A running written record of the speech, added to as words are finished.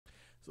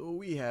So what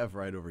we have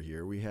right over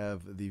here, we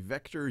have the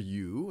vector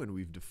u, and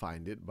we've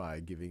defined it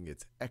by giving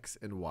its x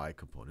and y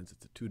components.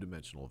 It's a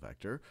two-dimensional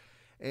vector.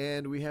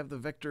 And we have the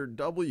vector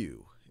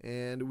w,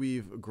 and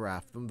we've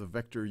graphed them. The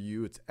vector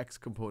u, its x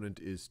component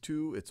is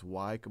 2, its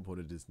y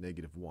component is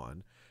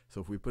 -1.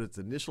 So if we put its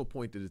initial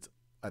point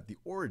at the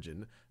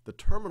origin, the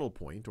terminal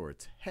point, or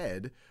its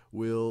head,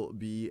 will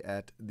be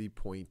at the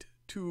point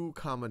 2,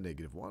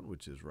 -1,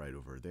 which is right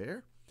over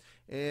there.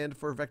 And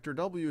for vector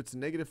w, it's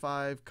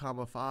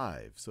 -5,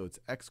 5. So its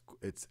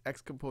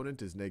x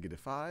component is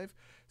 -5.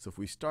 So if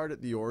we start at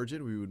the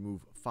origin, we would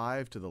move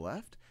 5 to the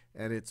left,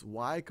 and its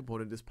y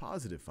component is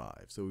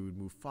 +5. So we would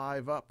move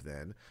 5 up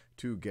then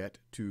to get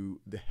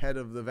to the head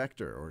of the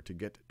vector, or to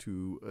get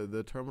to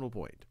the terminal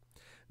point.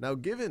 Now,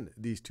 given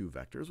these two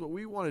vectors, what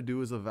we want to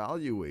do is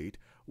evaluate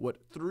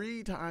what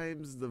 3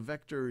 times the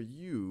vector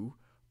u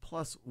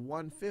plus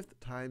 1/5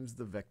 times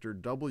the vector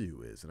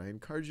w is. And I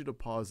encourage you to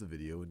pause the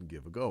video and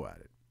give a go at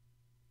it.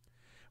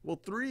 Well,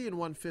 3 and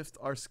 1/5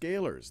 are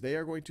scalars. They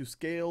are going to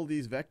scale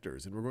these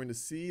vectors, and we're going to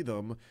see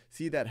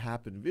that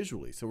happen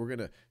visually. So we're going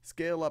to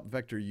scale up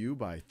vector u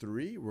by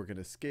 3. We're going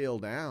to scale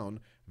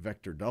down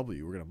vector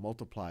w. We're going to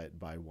multiply it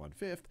by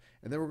 1/5,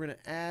 and then we're going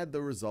to add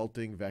the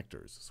resulting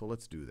vectors. So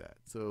let's do that.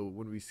 So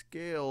when we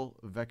scale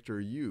vector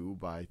u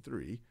by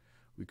 3,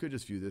 we could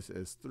just view this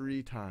as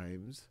 3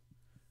 times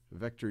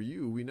vector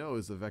u, we know,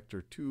 is a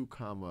vector 2,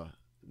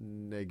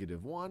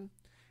 -1.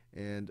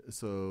 And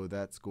so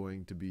that's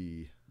going to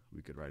be,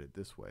 we could write it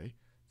this way.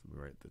 So let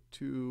me write the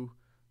 2,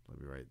 let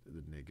me write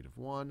the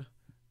 -1.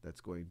 That's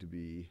going to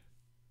be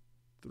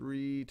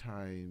 3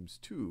 times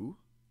 2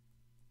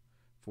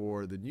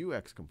 for the new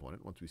x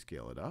component once we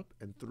scale it up,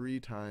 and 3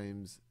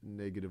 times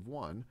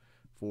 -1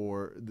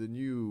 for the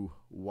new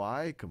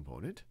y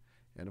component.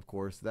 And of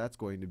course, that's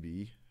going to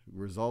be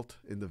result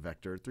in the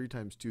vector 3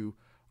 times 2.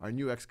 Our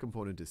new x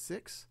component is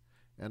 6,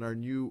 and our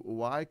new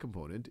y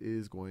component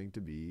is going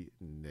to be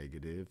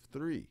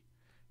 -3.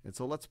 And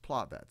so let's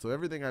plot that. So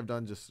everything I've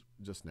done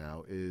just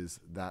now is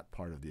that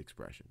part of the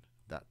expression,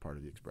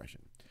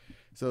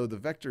 So the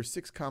vector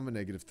 6,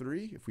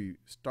 -3, if we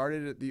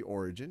started at the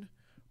origin,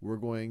 we're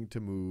going to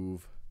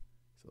move,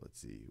 so let's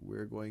see,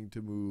 we're going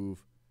to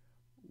move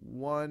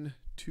 1,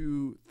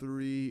 2,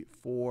 3,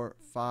 4,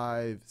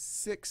 5,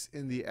 6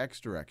 in the x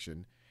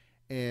direction,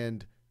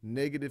 and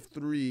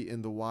 -3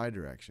 in the y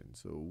direction.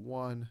 So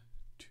 1,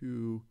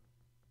 2,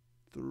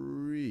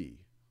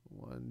 3.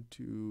 1,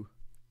 2,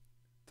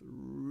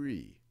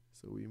 3.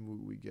 So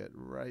we get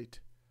right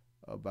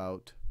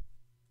about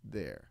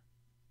there.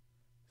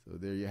 So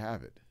there you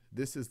have it.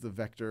 This is the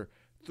vector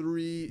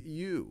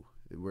 3u.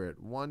 We're at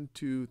 1,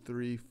 2,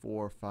 3,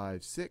 4,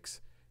 5,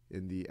 6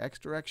 in the x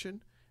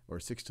direction,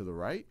 or 6 to the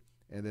right.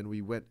 And then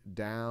we went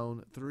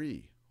down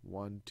 3.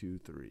 1, 2,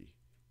 3.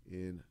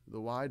 In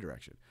the y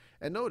direction.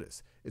 And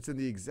notice, it's in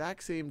the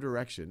exact same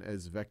direction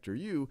as vector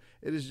u.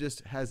 It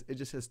just has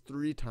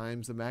 3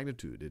 times the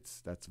magnitude.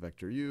 That's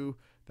vector u.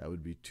 That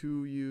would be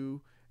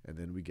 2u. And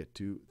then we get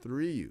to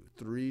 3u,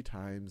 3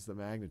 times the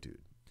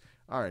magnitude.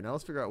 All right, now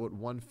let's figure out what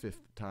 1/5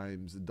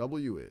 times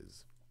w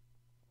is.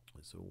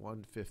 So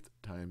 1/5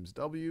 times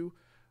w,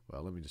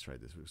 well, let me just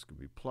write this. It's going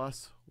to be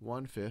plus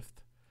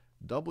 1/5.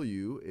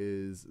 W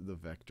is the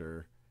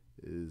vector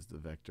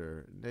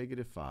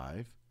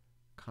 -5,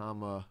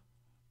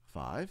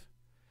 5.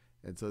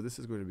 And so this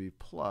is going to be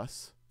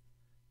plus,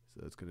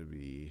 so it's going to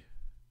be,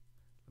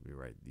 let me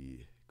write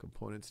the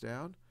components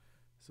down.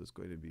 So it's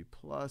going to be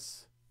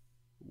plus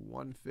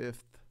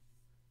 1/5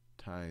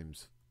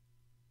 times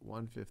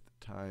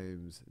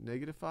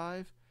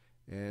 -5,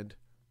 and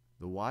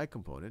the y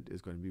component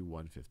is going to be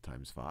 1/5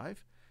 times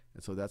 5.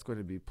 And so that's going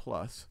to be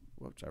plus,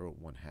 whoops, I wrote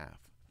 1/2.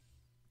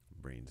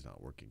 Brain's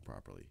not working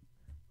properly.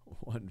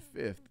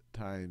 1/5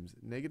 times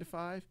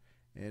 -5,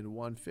 and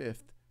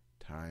 1/5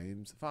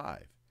 times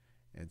 5.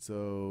 And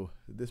so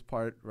this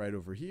part right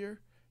over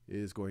here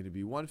is going to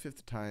be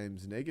 1/5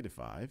 times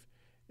 -5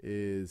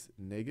 is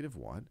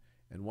 -1,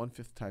 and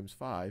 1/5 times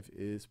 5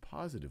 is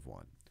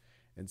 +1.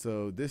 And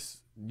so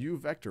this new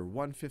vector,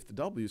 1/5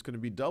 w, is going to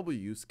be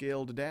w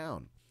scaled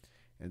down.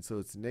 And so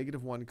it's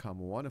 -1,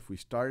 1. If we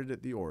started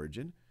at the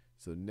origin,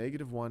 so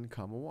 -1,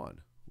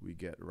 1, we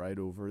get right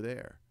over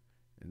there.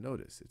 And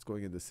notice, it's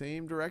going in the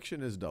same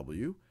direction as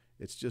w.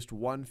 It's just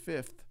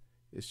 1/5.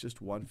 It's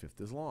just 1/5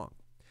 as long.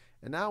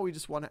 And now we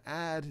just want to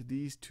add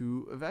these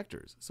two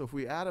vectors. So if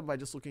we add them by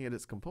just looking at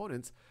its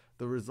components,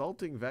 the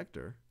resulting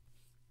vector,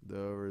 let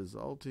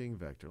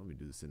me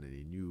do this in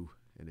a new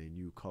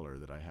color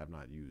that I have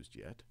not used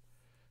yet.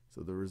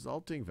 So the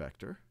resulting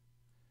vector,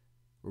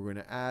 we're going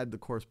to add the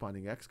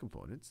corresponding x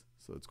components.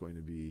 So it's going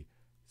to be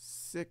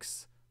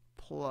 6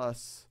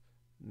 plus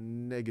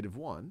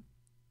 -1.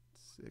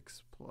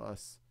 6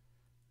 plus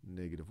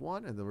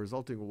 -1, and the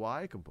resulting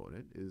y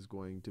component is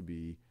going to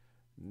be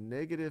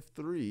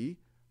 -3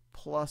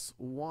 plus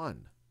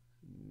 1.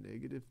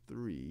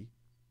 -3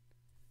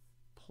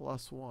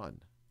 plus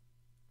 1.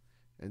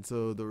 And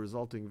so the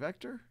resulting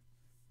vector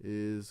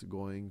is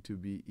going to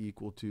be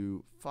equal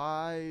to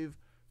 5,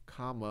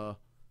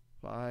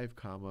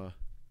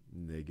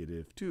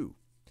 negative 2.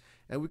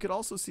 And we could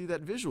also see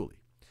that visually.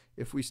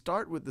 If we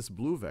start with this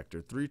blue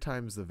vector, 3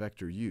 times the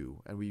vector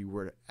u, and we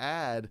were to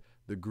add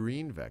the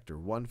green vector,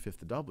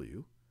 1/5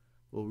 w,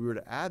 well, we were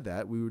to add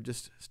that, we would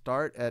just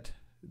start at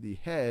the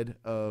head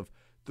of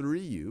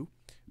 3u.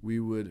 We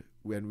would,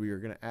 when we are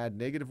going to add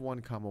negative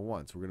 1 comma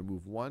 1, so we're going to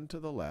move 1 to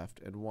the left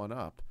and 1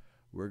 up,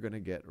 we're going to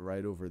get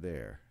right over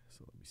there.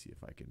 So let me see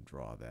if I can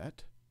draw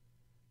that.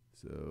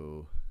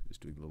 So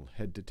just doing a little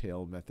head to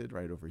tail method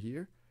right over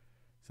here.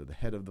 So the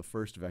head of the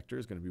first vector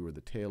is going to be where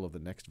the tail of the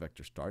next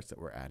vector starts that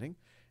we're adding.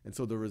 And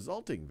so the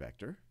resulting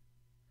vector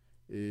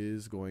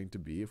is going to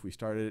be, if we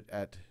started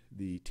at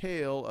the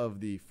tail of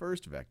the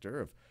first vector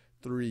of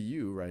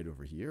 3u right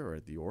over here, or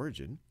at the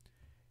origin,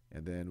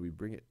 and then we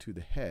bring it to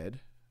the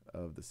head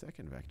of the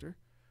second vector,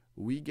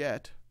 we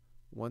get,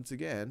 once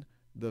again,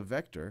 the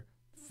vector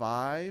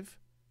 5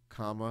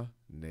 comma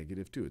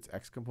negative 2. Its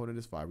x component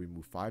is 5. We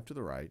move 5 to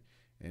the right,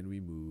 and we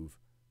move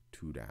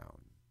 2 down.